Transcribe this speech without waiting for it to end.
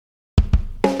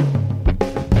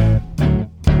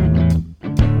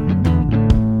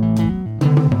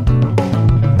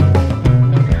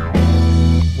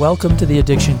Welcome to the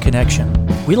Addiction Connection.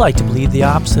 We like to believe the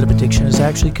opposite of addiction is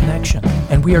actually connection,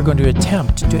 and we are going to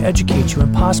attempt to educate you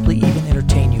and possibly even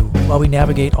entertain you while we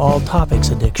navigate all topics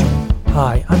addiction.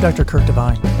 Hi, I'm Dr. Kirk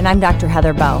Devine. And I'm Dr.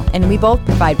 Heather Bell, and we both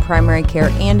provide primary care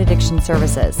and addiction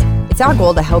services. It's our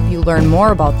goal to help you learn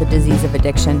more about the disease of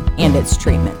addiction and its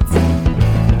treatments.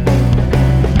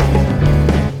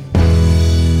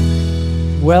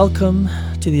 Welcome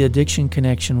to the Addiction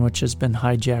Connection, which has been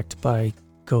hijacked by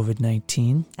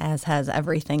COVID-19. As has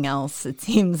everything else, it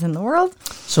seems, in the world.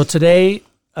 So today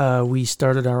we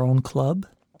started our own club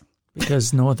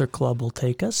because no other club will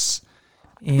take us.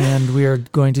 And we are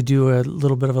going to do a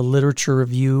little bit of a literature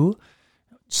review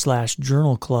 /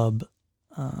 journal club.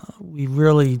 We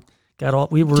really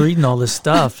we were reading all this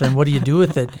stuff, and what do you do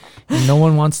with it? And no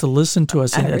one wants to listen to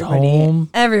us at home.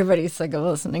 Everybody's sick of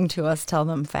listening to us tell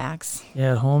them facts.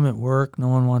 Yeah, at home, at work, no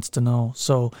one wants to know.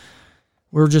 So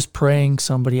we're just praying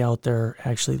somebody out there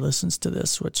actually listens to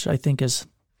this, which I think is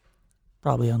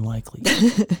probably unlikely.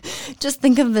 Just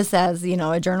think of this as,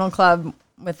 a journal club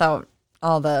without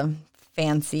all the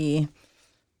fancy,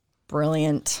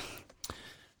 brilliant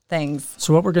things.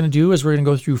 So what we're going to do is we're going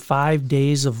to go through 5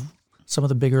 days of some of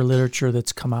the bigger literature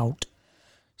that's come out,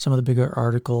 some of the bigger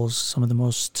articles, some of the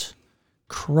most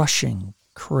crushing,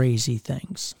 crazy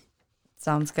things.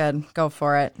 Sounds good. Go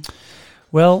for it.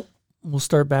 Well, we'll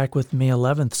start back with May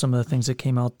 11th, some of the things that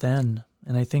came out then.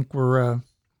 And I think we're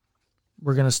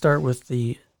going to start with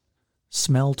the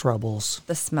smell troubles.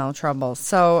 The smell troubles.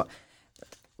 So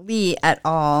Lee et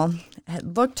al.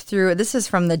 Had looked through, this is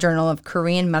from the Journal of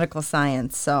Korean Medical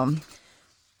Science, so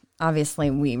obviously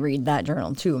we read that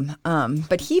journal too.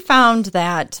 But he found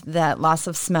that loss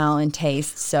of smell and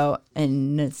taste, so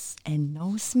anosmia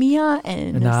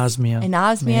and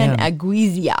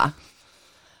aguizia.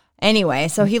 Anyway,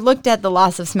 so he looked at the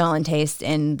loss of smell and taste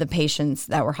in the patients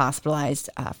that were hospitalized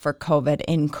for COVID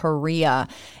in Korea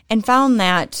and found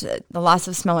that the loss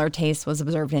of smell or taste was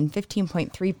observed in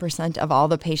 15.3% of all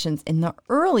the patients in the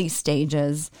early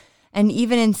stages and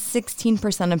even in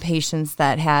 16% of patients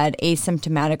that had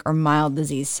asymptomatic or mild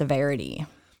disease severity.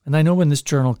 And I know when this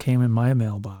journal came in my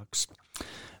mailbox,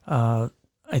 I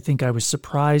think I was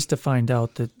surprised to find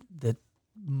out that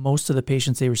most of the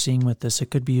patients they were seeing with this,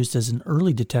 it could be used as an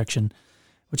early detection,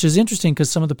 which is interesting because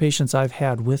some of the patients I've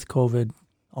had with COVID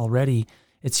already,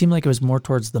 it seemed like it was more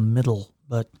towards the middle,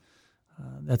 but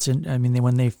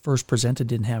when they first presented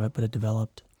didn't have it, but it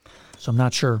developed. So I'm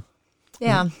not sure.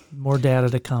 Yeah. More data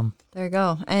to come. There you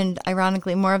go. And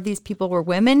ironically, more of these people were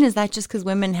women. Is that just because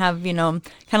women have, kind of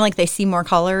like they see more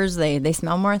colors, they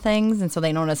smell more things, and so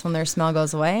they notice when their smell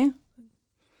goes away?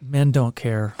 Men don't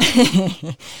care.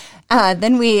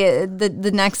 Then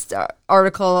the next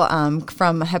article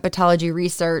from Hepatology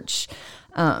Research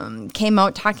came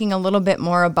out talking a little bit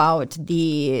more about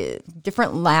the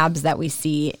different labs that we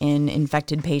see in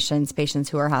infected patients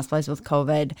who are hospitalized with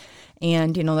COVID.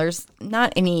 And, there's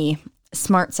not any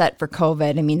smart set for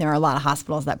COVID. I mean, there are a lot of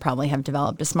hospitals that probably have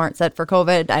developed a smart set for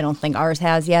COVID. I don't think ours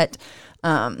has yet,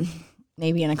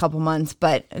 maybe in a couple months.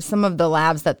 But some of the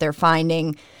labs that they're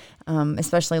finding,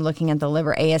 especially looking at the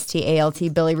liver, AST, ALT,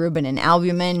 bilirubin, and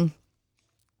albumin.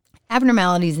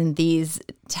 Abnormalities in these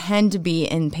tend to be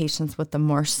in patients with the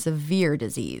more severe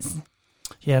disease.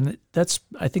 Yeah, and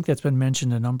I think that's been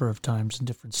mentioned a number of times in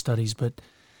different studies, but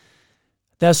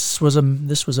this was a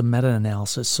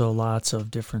meta-analysis, so lots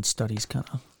of different studies kind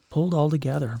of pulled all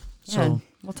together. Yeah, so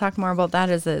we'll talk more about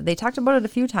that they talked about it a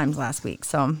few times last week,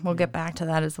 so we'll get back to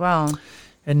that as well.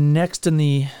 And next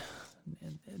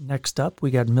up,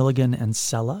 we got Milligan and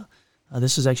Sella.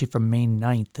 This is actually from May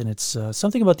 9th, and it's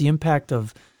something about the impact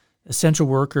of essential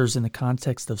workers in the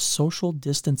context of social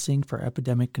distancing for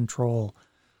epidemic control.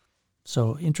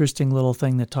 So interesting little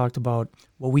thing that talked about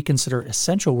what we consider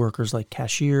essential workers like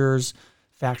cashiers,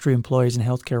 factory employees, and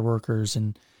healthcare workers,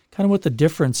 and kind of what the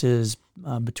difference is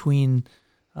between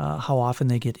how often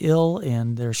they get ill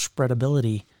and their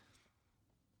spreadability.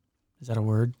 Is that a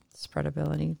word?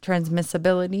 Spreadability,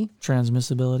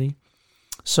 transmissibility.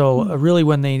 So really,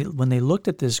 when they looked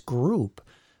at this group,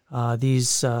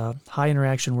 these high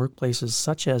interaction workplaces,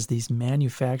 such as these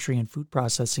manufacturing and food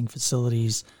processing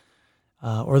facilities,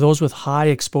 or those with high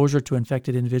exposure to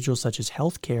infected individuals, such as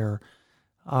healthcare,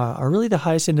 are really the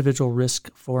highest individual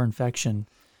risk for infection.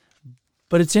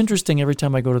 But it's interesting. Every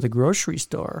time I go to the grocery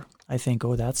store, I think,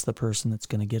 "Oh, that's the person that's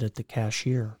going to get at the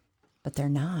cashier." But they're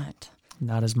not.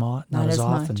 Not as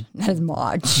often. Not as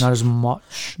much. Not as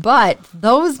much. But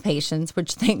those patients,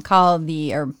 which they call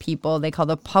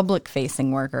the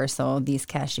public-facing workers, so these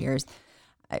cashiers,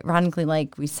 ironically,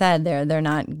 like we said, they're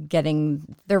not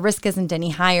getting, their risk isn't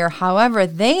any higher. However,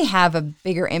 they have a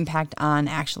bigger impact on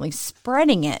actually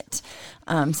spreading it.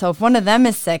 So if one of them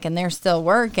is sick and they're still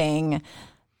working,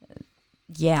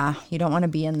 yeah, you don't want to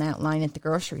be in that line at the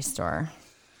grocery store.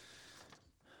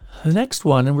 The next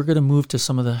one, and we're going to move to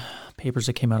some of the papers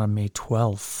that came out on May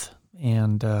 12th.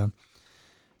 And there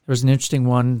was an interesting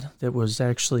one that was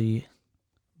actually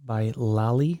by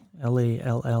Lallie,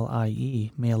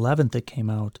 Lallie, May 11th that came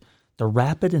out. The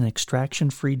rapid and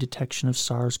extraction-free detection of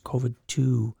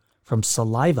SARS-CoV-2 from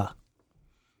saliva,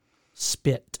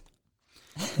 spit.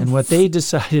 And what they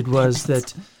decided was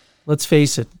that, let's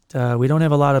face it, we don't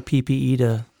have a lot of PPE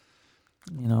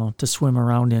to swim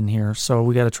around in here, so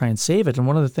we got to try and save it. And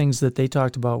one of the things that they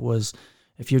talked about was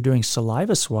if you're doing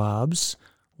saliva swabs,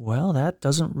 well, that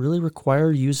doesn't really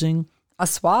require using a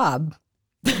swab.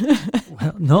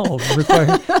 Well, no,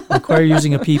 require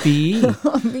using a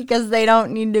PPE because they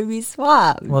don't need to be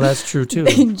swabbed. Well, that's true too.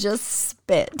 They just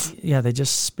spit. Yeah, they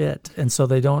just spit, and so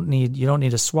you don't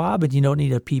need a swab, and you don't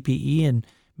need a PPE, and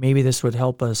maybe this would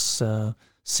help us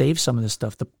save some of this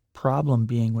stuff. The problem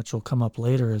being, which will come up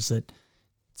later, is that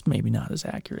it's maybe not as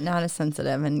accurate, not as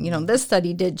sensitive, and this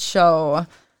study did show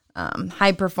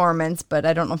high performance, but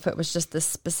I don't know if it was just this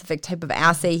specific type of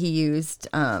assay he used,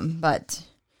 but.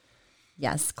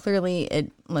 Yes, clearly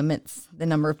it limits the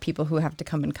number of people who have to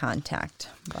come in contact.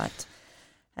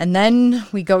 And then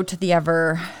we go to the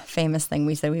ever famous thing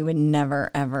we said we would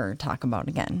never, ever talk about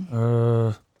again.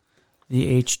 The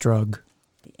H drug.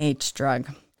 The H drug.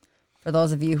 For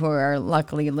those of you who are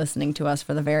luckily listening to us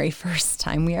for the very first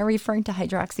time, we are referring to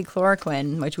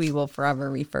hydroxychloroquine, which we will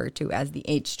forever refer to as the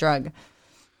H drug.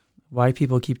 Why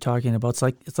people keep talking about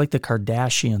it's like the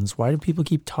Kardashians. Why do people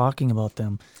keep talking about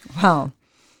them? Well,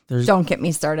 don't get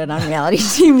me started on reality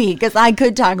TV because I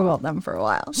could talk about them for a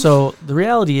while. So the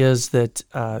reality is that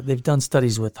they've done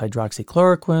studies with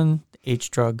hydroxychloroquine,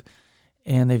 H drug,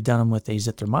 and they've done them with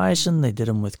azithromycin. They did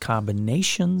them with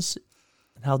combinations.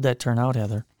 How'd that turn out,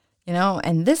 Heather?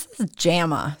 And this is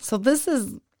JAMA. So this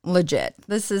is legit.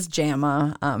 This is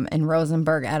JAMA and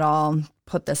Rosenberg et al.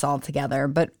 Put this all together.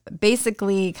 But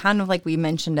basically, kind of like we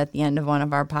mentioned at the end of one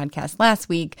of our podcasts last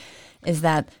week, is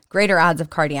that greater odds of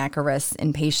cardiac arrest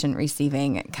in patient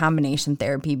receiving combination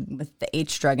therapy with the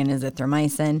H drug and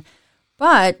azithromycin.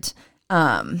 But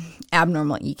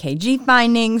abnormal EKG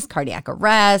findings, cardiac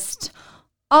arrest,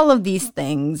 all of these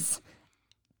things,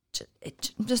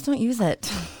 just don't use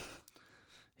it.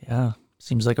 Yeah,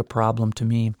 seems like a problem to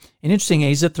me. And interesting,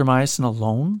 azithromycin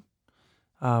alone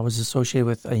was associated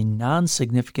with a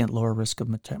non-significant lower risk of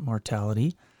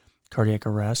mortality, cardiac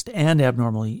arrest, and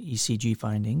abnormal ECG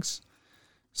findings.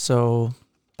 So,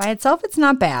 by itself, it's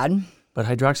not bad. But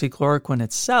hydroxychloroquine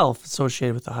itself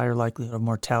associated with a higher likelihood of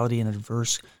mortality and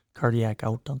adverse cardiac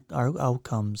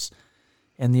outcomes.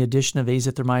 And the addition of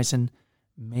azithromycin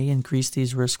may increase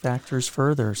these risk factors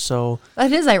further. So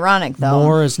that is ironic, though.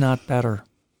 More is not better.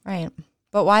 Right.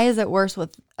 But why is it worse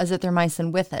with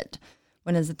azithromycin with it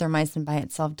when azithromycin by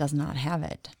itself does not have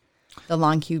it? The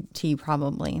long QT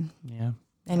probably. Yeah.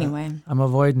 Anyway. I'm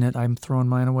avoiding it. I'm throwing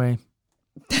mine away.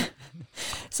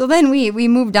 So then we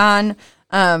moved on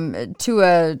to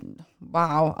a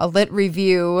lit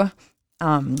review.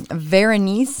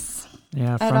 Veronice.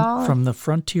 Yeah, from the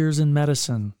Frontiers in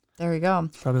Medicine. There we go.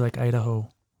 Probably like Idaho.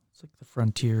 It's like the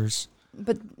Frontiers.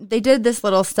 But they did this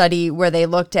little study where they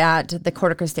looked at the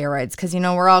corticosteroids because,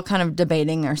 we're all kind of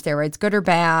debating are steroids good or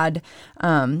bad.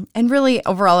 And really,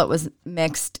 overall, it was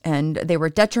mixed. And they were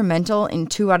detrimental in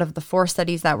 2 out of the 4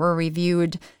 studies that were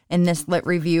reviewed in this lit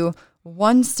review.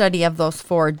 One study of those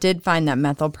 4 did find that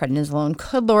methylprednisolone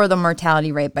could lower the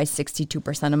mortality rate by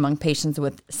 62% among patients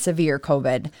with severe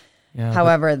COVID. Yeah,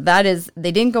 however,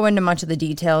 they didn't go into much of the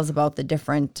details about the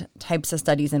different types of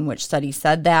studies and which studies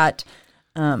said that.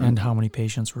 And how many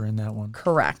patients were in that one?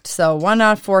 Correct. So 1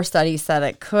 out of 4 studies said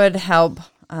it could help.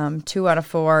 2 out of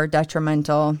 4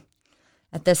 detrimental.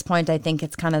 At this point, I think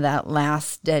it's kind of that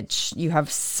last ditch. You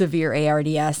have severe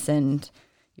ARDS and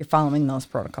you're following those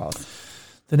protocols.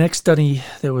 The next study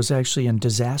that was actually in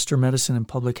Disaster Medicine and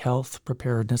Public Health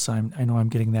Preparedness, I know I'm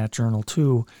getting that journal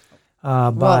too,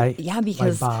 by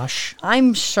Bosch.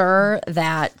 I'm sure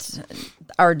that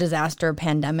our disaster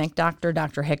pandemic doctor,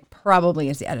 Dr. Hick, probably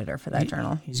is the editor for that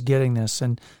journal. He's getting this.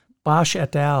 And Bosch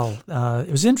et al. It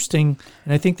was interesting,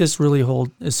 and I think this really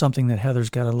is something that Heather's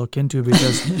got to look into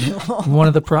because one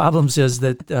of the problems is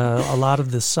that a lot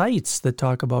of the sites that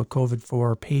talk about COVID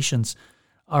for patients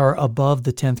are above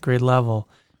the 10th grade level,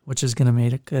 which is going to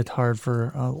make it hard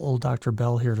for old Dr.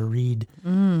 Bell here to read.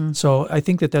 So I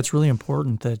think that that's really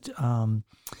important that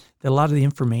that a lot of the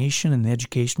information and the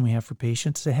education we have for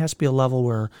patients, it has to be a level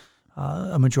where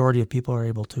a majority of people are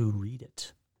able to read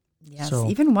it. Yes, So,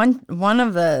 even one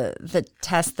of the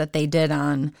tests that they did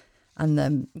on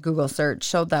the Google search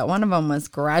showed that one of them was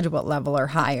graduate level or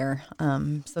higher.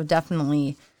 So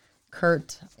definitely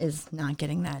Kurt is not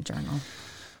getting that journal.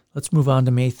 let's move on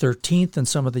to May 13th and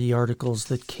some of the articles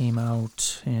that came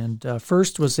out. And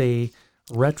first was a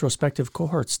retrospective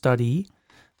cohort study.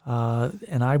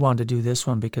 And I wanted to do this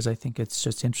one because I think it's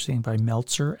just interesting, by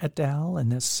Meltzer et al.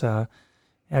 And this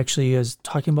actually is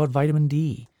talking about vitamin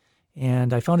D.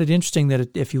 And I found it interesting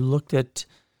that if you looked at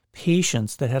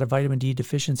patients that had a vitamin D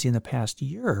deficiency in the past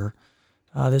year,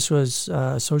 this was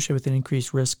associated with an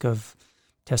increased risk of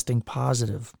testing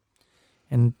positive.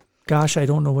 And gosh, I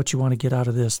don't know what you want to get out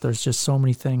of this. There's just so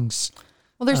many things.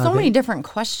 Well, there's so many different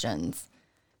questions,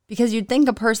 because you'd think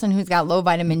a person who's got low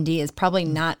vitamin D is probably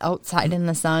not outside in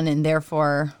the sun and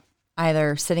therefore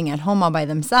either sitting at home all by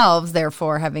themselves,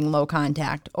 therefore having low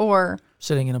contact, or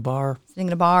sitting in a bar,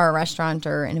 or a restaurant,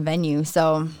 or in a venue.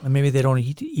 So and maybe they don't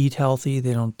eat healthy.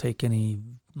 They don't take any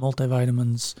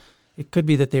multivitamins. It could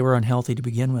be that they were unhealthy to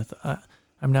begin with.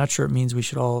 I'm not sure it means we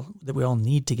all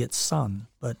need to get sun,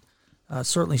 but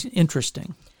certainly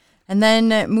interesting. And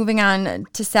then moving on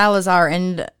to Salazar,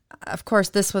 and of course,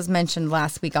 this was mentioned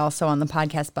last week also on the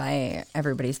podcast by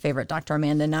everybody's favorite Dr.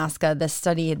 Amanda Noska. This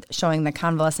study showing the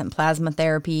convalescent plasma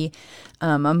therapy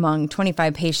among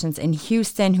 25 patients in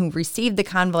Houston who received the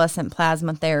convalescent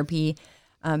plasma therapy.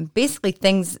 Basically,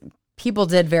 people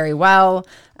did very well.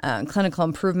 Clinical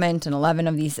improvement, and 11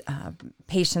 of these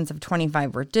patients of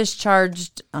 25 were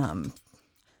discharged.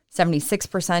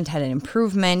 76% had an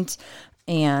improvement.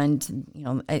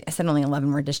 And, I said only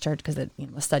 11 were discharged because the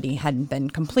study hadn't been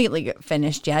completely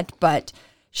finished yet. But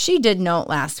she did note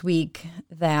last week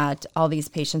that all these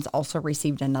patients also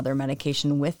received another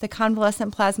medication with the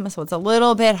convalescent plasma. So it's a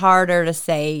little bit harder to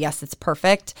say, yes, it's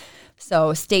perfect.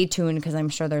 So stay tuned, because I'm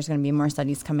sure there's going to be more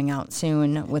studies coming out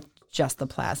soon with just the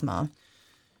plasma.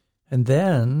 And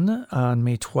then on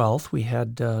May 12th, we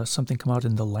had something come out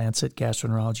in the Lancet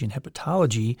Gastroenterology and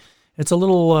Hepatology. It's a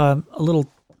little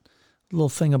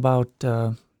thing about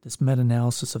this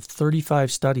meta-analysis of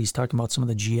 35 studies talking about some of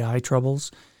the GI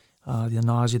troubles, the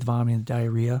nausea, the vomiting, the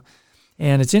diarrhea.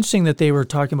 And it's interesting that they were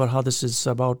talking about how this is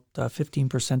about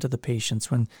 15% of the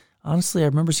patients, when honestly I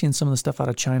remember seeing some of the stuff out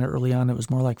of China early on. It was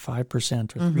more like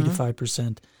 5% or 3 to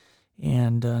 5%.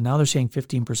 And now they're saying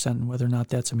 15%, and whether or not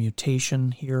that's a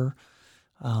mutation here.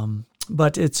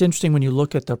 But it's interesting when you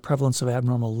look at the prevalence of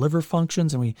abnormal liver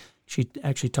functions, and she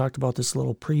actually talked about this a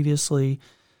little previously,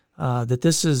 that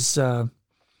this is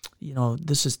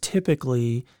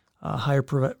typically a higher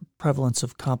prevalence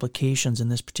of complications in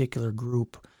this particular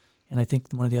group. And I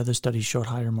think one of the other studies showed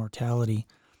higher mortality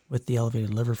with the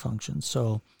elevated liver function.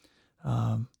 So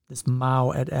this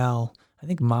Mao et al., I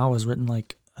think Mao has written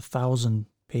like 1,000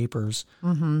 papers.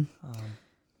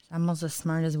 Almost as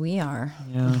smart as we are.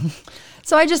 Yeah.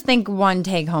 So I just think one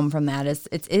take home from that is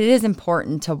it is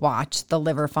important to watch the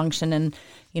liver function. And,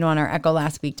 on our echo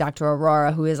last week, Dr.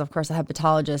 Aurora, who is, of course, a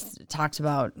hepatologist, talked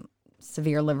about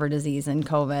severe liver disease and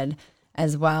COVID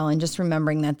as well. And just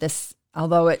remembering that this,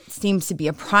 although it seems to be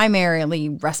a primarily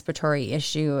respiratory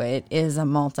issue, it is a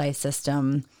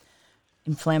multi-system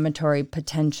inflammatory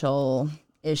potential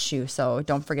issue. So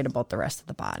don't forget about the rest of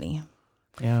the body.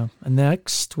 Yeah. And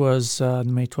next was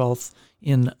May 12th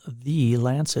in The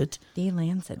Lancet. The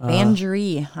Lancet.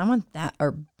 Bangery. I want that.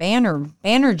 Or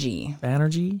Banerjee.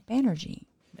 Banerjee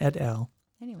et al.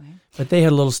 Anyway. But they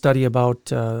had a little study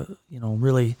about,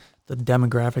 really the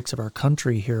demographics of our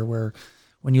country here, where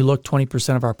when you look,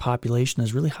 20% of our population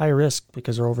is really high risk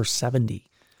because they're over 70.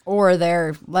 Or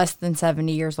they're less than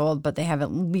 70 years old, but they have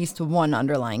at least one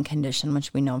underlying condition,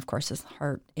 which we know, of course, is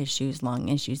heart issues, lung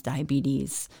issues,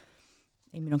 diabetes,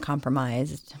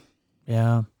 immunocompromised.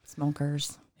 Yeah.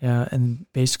 Smokers. Yeah, and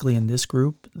basically in this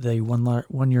group, the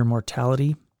one-year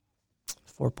mortality,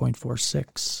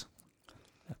 4.46.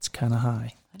 That's kind of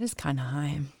high. That is kind of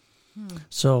high.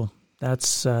 So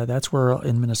that's where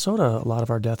in Minnesota a lot of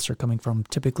our deaths are coming from,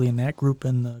 typically in that group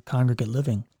in the congregate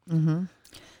living. Mm-hmm.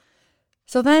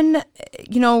 So then,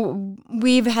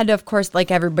 we've had to, of course,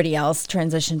 like everybody else,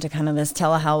 transition to kind of this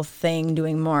telehealth thing,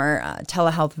 doing more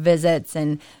telehealth visits.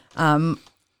 And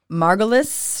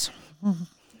Margulis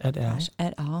et al.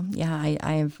 Et al. Yeah,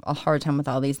 I have a hard time with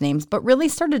all these names, but really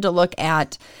started to look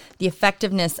at the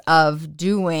effectiveness of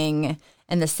doing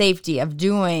and the safety of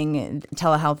doing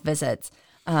telehealth visits.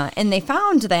 And they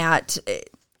found that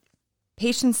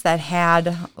patients that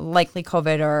had likely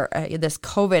COVID or this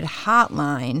COVID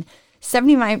hotline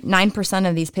 79%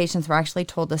 of these patients were actually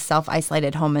told to self-isolate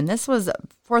at home. And this was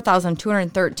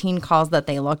 4,213 calls that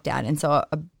they looked at. And so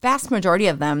a vast majority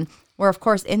of them were, of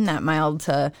course, in that mild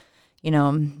to,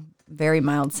 very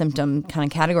mild symptom kind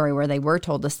of category where they were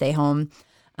told to stay home.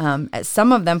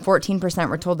 Some of them, 14%,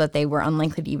 were told that they were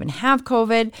unlikely to even have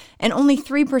COVID, and only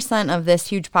 3% of this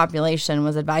huge population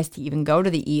was advised to even go to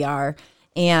the ER,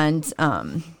 and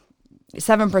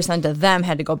 7% of them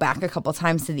had to go back a couple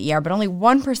times to the ER, but only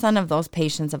 1% of those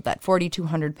patients, of that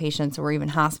 4,200 patients, were even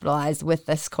hospitalized with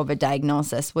this COVID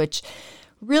diagnosis, which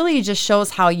really just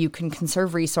shows how you can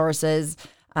conserve resources,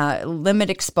 limit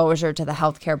exposure to the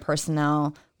healthcare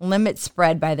personnel, limit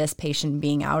spread by this patient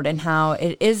being out, and how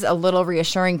it is a little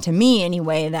reassuring to me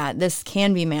anyway that this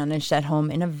can be managed at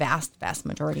home in a vast, vast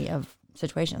majority of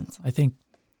situations. I think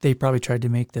they probably tried to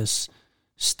make this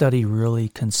study really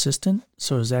consistent,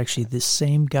 so it was actually the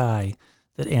same guy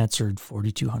that answered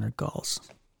 4,200 calls.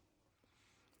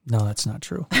 No, that's not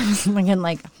true. It's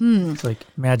like,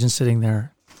 imagine sitting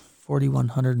there,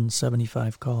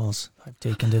 4,175 calls I've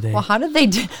taken today. Well, how did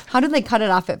they cut it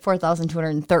off at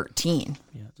 4,213?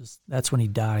 Yeah, that's when he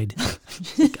died.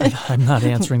 I'm not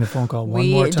answering the phone call one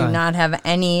more time. We do not have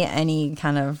any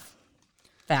kind of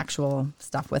factual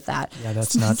stuff with that. Yeah,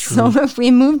 that's not true. So if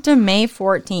we move to May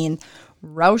 14th,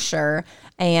 Rauscher,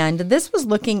 and this was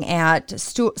looking at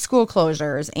school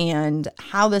closures and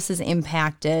how this has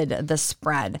impacted the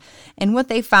spread. And what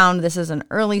they found, this is an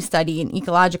early study, an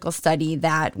ecological study,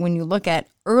 that when you look at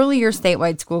earlier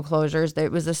statewide school closures, that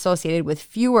it was associated with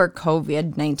fewer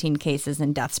COVID-19 cases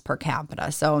and deaths per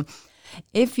capita. So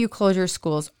if you close your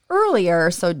schools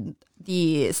earlier, so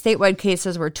the statewide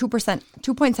cases were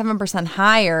 2.7%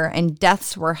 higher, and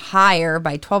deaths were higher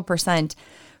by 12%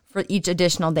 for each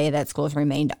additional day that schools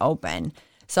remained open.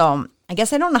 So I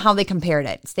guess I don't know how they compared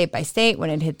it state by state when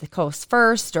it hit the coast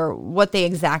first, or what they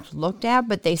exactly looked at,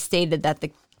 but they stated that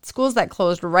the schools that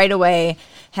closed right away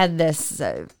had this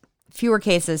fewer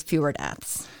cases, fewer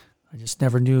deaths. I just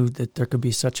never knew that there could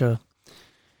be such a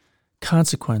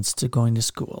consequence to going to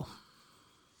school.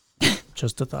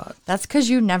 Just a thought. That's because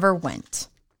you never went.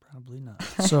 Probably not.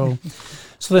 So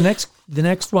the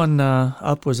next one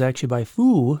up was actually by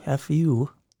Fu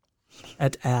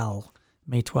et al.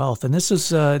 May 12th. And this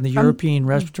is in the European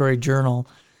Respiratory Journal.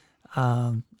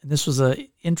 And this was an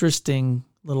interesting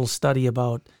little study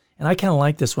about, and I kind of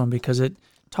like this one because it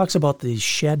talks about the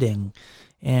shedding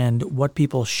and what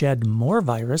people shed more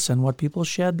virus and what people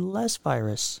shed less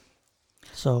virus.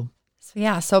 So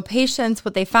patients,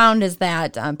 what they found is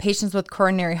that patients with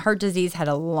coronary heart disease had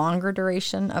a longer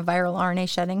duration of viral RNA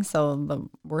shedding. So the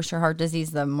worse your heart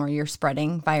disease, the more you're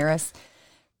spreading virus.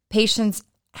 Patients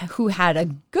who had a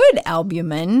good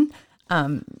albumin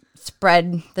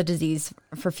spread the disease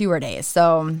for fewer days.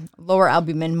 So lower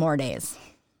albumin, more days.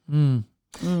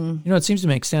 It seems to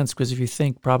make sense because if you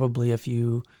think probably if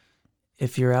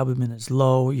your albumin is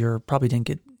low, you probably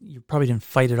didn't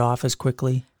fight it off as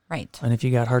quickly. Right. And if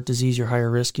you got heart disease, you're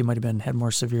higher risk. You might have had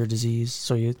more severe disease,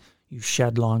 so you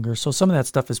shed longer. So some of that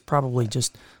stuff is probably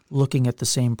just looking at the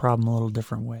same problem a little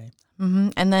different way. Mm-hmm.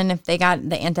 And then if they got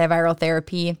the antiviral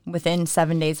therapy within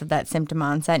 7 days of that symptom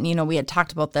onset, and we had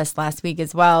talked about this last week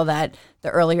as well, that the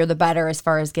earlier the better as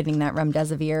far as getting that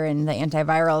remdesivir and the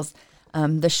antivirals,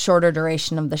 the shorter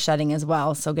duration of the shedding as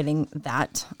well. So getting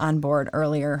that on board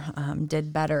earlier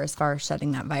did better as far as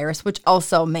shedding that virus, which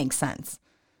also makes sense.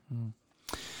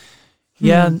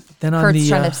 Yeah, then on Kurt's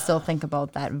trying to still think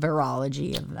about that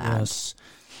virology of that. Yes.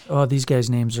 Oh, these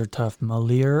guys' names are tough.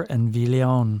 Malier and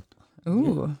Villeon.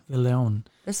 Ooh. Villeon.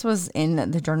 This was in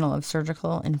the Journal of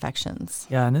Surgical Infections.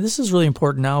 Yeah, and this is really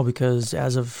important now because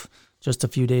as of just a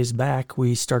few days back,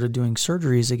 we started doing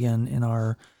surgeries again in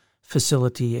our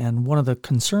facility. And one of the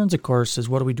concerns, of course, is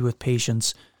what do we do with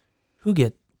patients who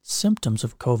get symptoms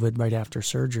of COVID right after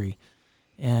surgery?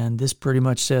 And this pretty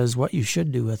much says what you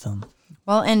should do with them.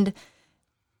 Well, and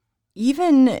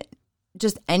even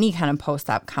just any kind of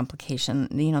post-op complication,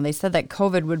 they said that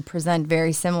COVID would present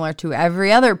very similar to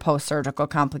every other post-surgical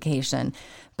complication,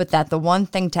 but that the one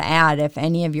thing to add, if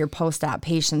any of your post-op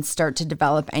patients start to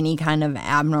develop any kind of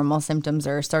abnormal symptoms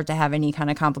or start to have any kind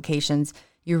of complications,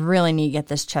 you really need to get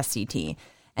this chest CT,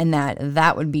 and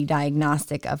that would be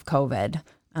diagnostic of COVID.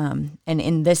 And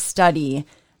in this study,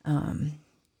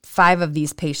 5 of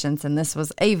these patients, and this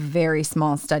was a very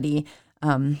small study,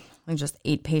 just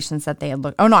 8 patients that they had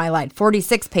looked. Oh, no, I lied.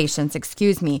 46 patients,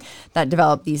 that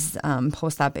developed these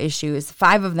post-op issues.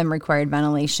 5 of them required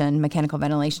ventilation, mechanical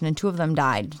ventilation, and 2 of them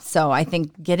died. So I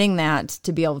think getting that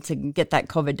to be able to get that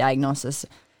COVID diagnosis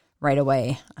right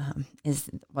away is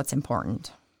what's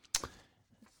important.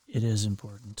 It is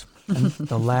important. And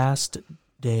the last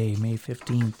day, May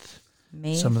 15th.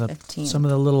 May Some of 15th.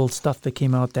 the little stuff that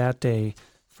came out that day.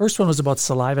 First one was about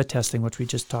saliva testing, which we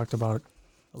just talked about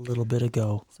a little bit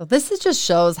ago. So this just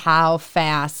shows how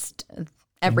fast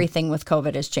everything with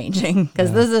COVID is changing,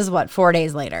 because this is 4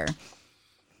 days later.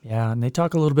 Yeah, and they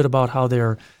talk a little bit about how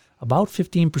they're about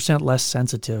 15% less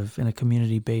sensitive in a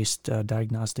community-based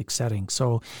diagnostic setting.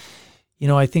 So,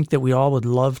 I think that we all would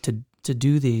love to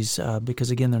do these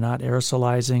because, again, they're not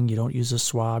aerosolizing. You don't use a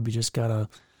swab. You just got to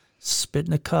spit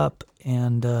in a cup.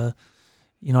 And,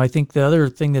 I think the other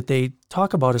thing that they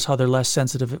talk about is how they're less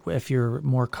sensitive if you're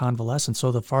more convalescent.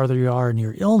 So the farther you are in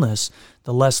your illness,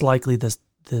 the less likely the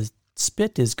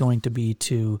spit is going to be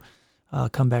to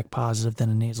come back positive than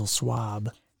a nasal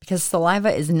swab. Because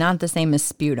saliva is not the same as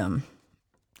sputum.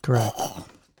 Correct.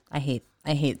 I hate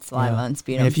saliva and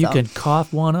sputum. And if you could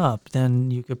cough one up, then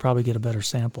you could probably get a better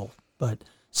sample. But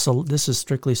this is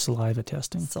strictly saliva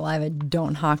testing. Saliva,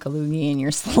 don't hock a loogie in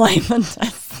your saliva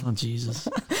test. Oh, Jesus.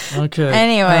 Okay.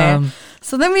 Anyway,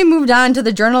 so then we moved on to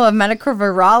the Journal of Medical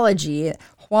Virology.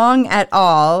 Huang et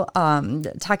al.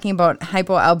 Talking about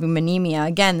hypoalbuminemia.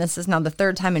 Again, this is now the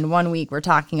third time in 1 week we're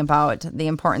talking about the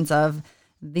importance of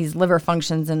these liver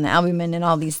functions and the albumin and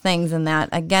all these things. And that,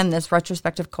 again, this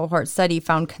retrospective cohort study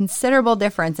found considerable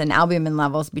difference in albumin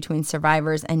levels between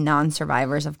survivors and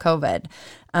non-survivors of COVID.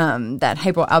 That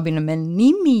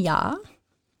hypoalbuminemia,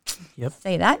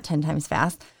 say that 10 times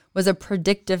fast, was a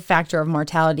predictive factor of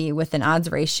mortality with an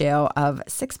odds ratio of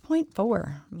 6.4.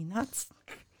 I mean, that's...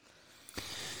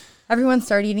 Everyone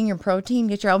start eating your protein,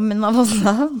 get your albumin levels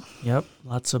up. Yep,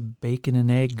 lots of bacon and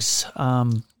eggs.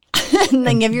 And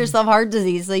then give yourself heart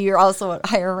disease, so you're also at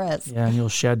higher risk. Yeah, and you'll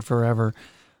shed forever.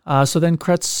 So then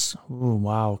Kretschmar,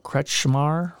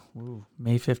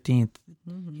 May 15th.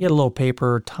 He had a little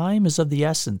paper, Time is of the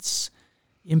Essence,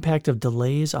 Impact of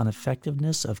Delays on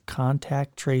Effectiveness of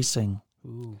Contact Tracing.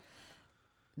 Ooh.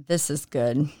 This is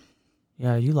good.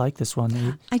 Yeah, you like this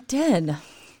one. I did.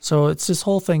 So it's this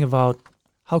whole thing about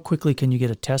how quickly can you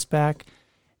get a test back,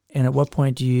 and at what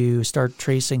point do you start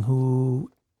tracing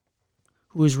who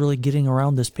is really getting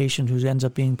around this patient who ends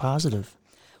up being positive?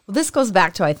 Well, this goes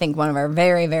back to, I think, one of our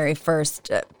very, very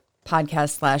first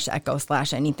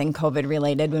podcast / anything COVID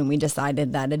related, when we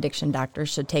decided that addiction doctors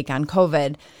should take on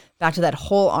COVID. Back to that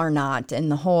whole R0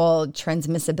 and the whole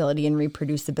transmissibility and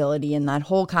reproducibility, and that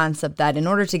whole concept that in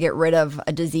order to get rid of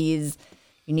a disease,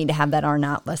 you need to have that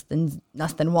R0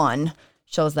 less than 1,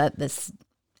 shows that this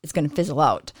is going to fizzle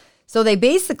out. So they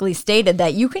basically stated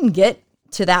that you can get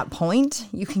to that point.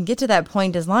 You can get to that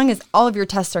point as long as all of your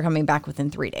tests are coming back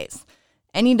within 3 days.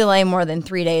 Any delay more than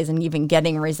 3 days and even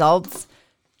getting results,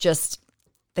 just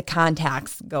the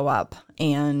contacts go up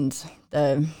and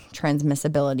the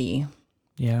transmissibility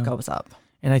goes up.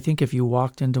 And I think if you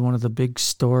walked into one of the big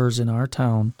stores in our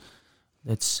town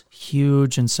that's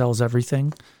huge and sells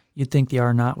everything, you'd think the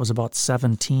R0 was about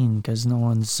 17 because no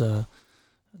one's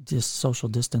just social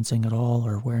distancing at all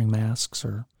or wearing masks.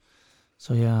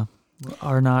 So yeah,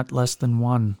 R0 less than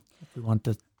 1 if we want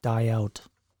to die out.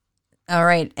 All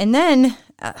right. And then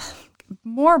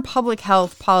more public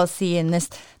health policy in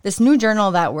this new journal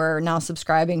that we're now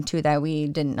subscribing to that we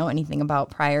didn't know anything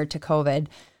about prior to COVID,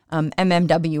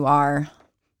 MMWR.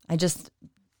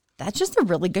 That's just a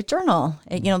really good journal.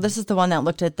 This is the one that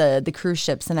looked at the cruise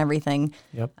ships and everything.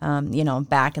 Yep.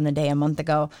 Back in the day, a month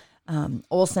ago.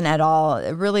 Olson et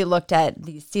al. Really looked at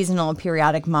these seasonal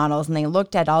periodic models, and they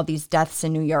looked at all these deaths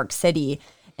in New York City,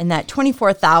 and that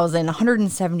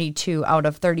 24,172 out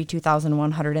of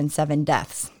 32,107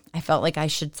 deaths. I felt like I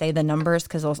should say the numbers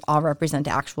because those all represent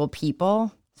actual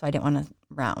people, so I didn't want to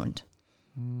round.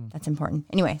 That's important.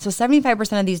 Anyway, so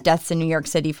 75% of these deaths in New York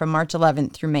City from March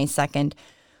 11th through May 2nd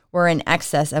were in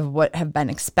excess of what have been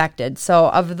expected. So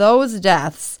of those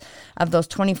deaths, of those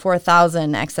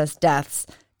 24,000 excess deaths,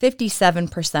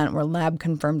 57% were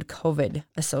lab-confirmed COVID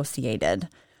associated,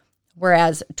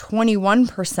 whereas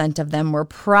 21% of them were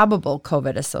probable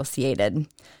COVID associated,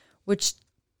 which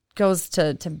goes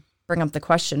to bring up the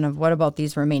question of what about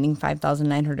these remaining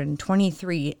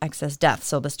 5,923 excess deaths?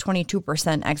 So this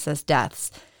 22% excess deaths,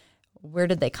 where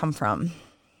did they come from?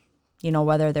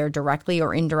 Whether they're directly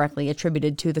or indirectly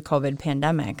attributed to the COVID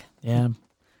pandemic. Yeah,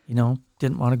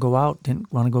 didn't want to go out,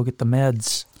 didn't want to go get the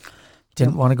meds.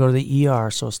 Didn't want to go to the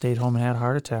ER, so stayed home and had a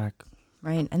heart attack.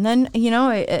 Right. And then,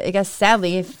 I guess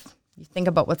sadly, if you think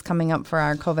about what's coming up for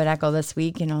our COVID echo this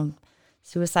week,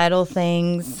 suicidal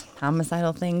things,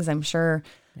 homicidal things, I'm sure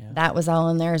that was all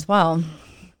in there as well.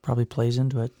 Probably plays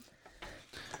into it.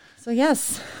 So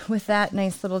yes, with that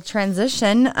nice little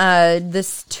transition,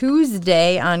 this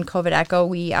Tuesday on COVID Echo,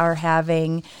 we are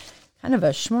having kind of a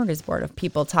smorgasbord of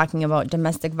people talking about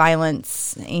domestic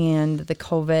violence and the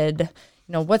COVID,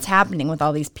 what's happening with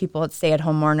all these people at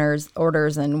stay-at-home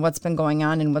orders and what's been going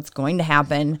on and what's going to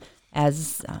happen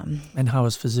as... and how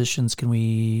as physicians can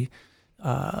we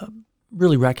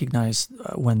really recognize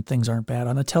when things aren't bad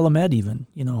on a telemed even?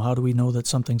 How do we know that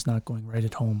something's not going right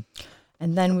at home?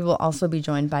 And then we will also be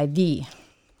joined by the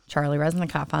Charlie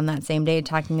Resnikoff on that same day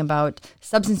talking about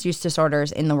substance use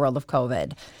disorders in the world of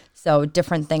COVID. So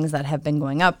different things that have been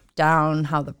going up, down,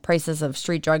 how the prices of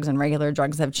street drugs and regular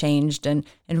drugs have changed, and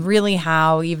really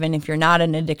how even if you're not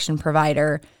an addiction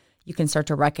provider, you can start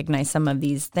to recognize some of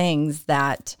these things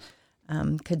that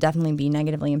could definitely be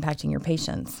negatively impacting your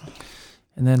patients.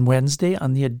 And then Wednesday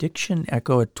on the Addiction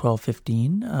Echo at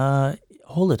 12:15,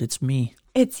 hold it, it's me.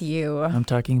 It's you. I'm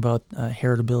talking about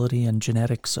heritability and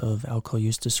genetics of alcohol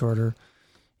use disorder,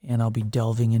 and I'll be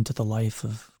delving into the life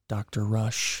of Dr.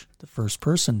 Rush, the first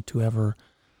person to ever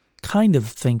kind of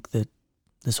think that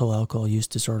this whole alcohol use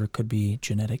disorder could be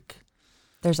genetic.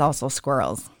 There's also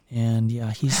squirrels. And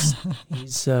yeah, he's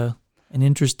an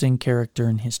interesting character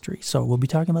in history. So we'll be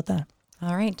talking about that.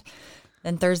 All right.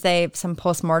 Then Thursday, some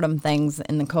postmortem things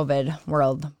in the COVID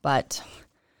world, but...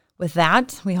 with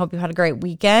that, we hope you had a great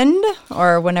weekend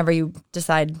or whenever you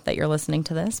decide that you're listening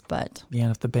to this. But yeah,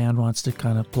 and if the band wants to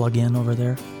kind of plug in over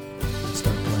there,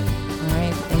 start playing. All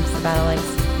right. Thanks to Battle Ace.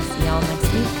 See y'all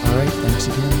next week. All right. Thanks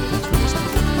again. Thanks for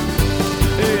listening.